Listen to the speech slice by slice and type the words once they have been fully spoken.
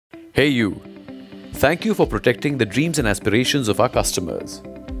Hey you! Thank you for protecting the dreams and aspirations of our customers.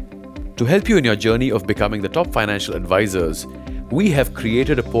 To help you in your journey of becoming the top financial advisors, we have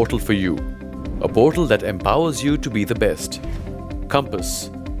created a portal for you. A portal that empowers you to be the best.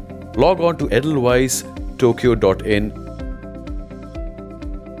 Compass. Log on to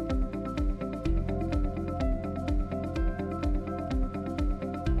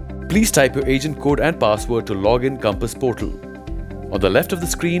edelweisstokyo.in. Please type your agent code and password to log in Compass portal. On the left of the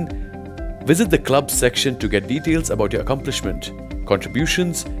screen, visit the Clubs section to get details about your accomplishment,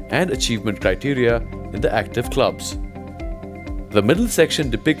 contributions, and achievement criteria in the active clubs. The middle section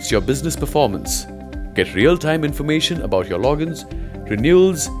depicts your business performance. Get real-time information about your logins,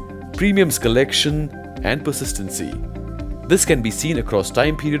 renewals, premiums collection, and persistency. This can be seen across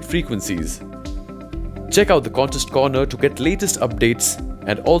time period frequencies. Check out the Contest Corner to get latest updates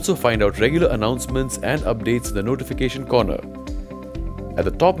and also find out regular announcements and updates in the Notification Corner. At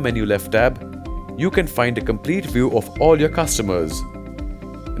the top menu left tab, you can find a complete view of all your customers.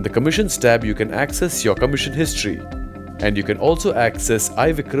 In the Commissions tab, you can access your commission history, and you can also access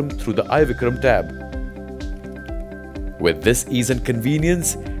iVikram through the iVikram tab. With this ease and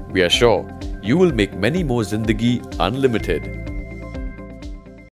convenience, we are sure you will make many more Zindagi unlimited.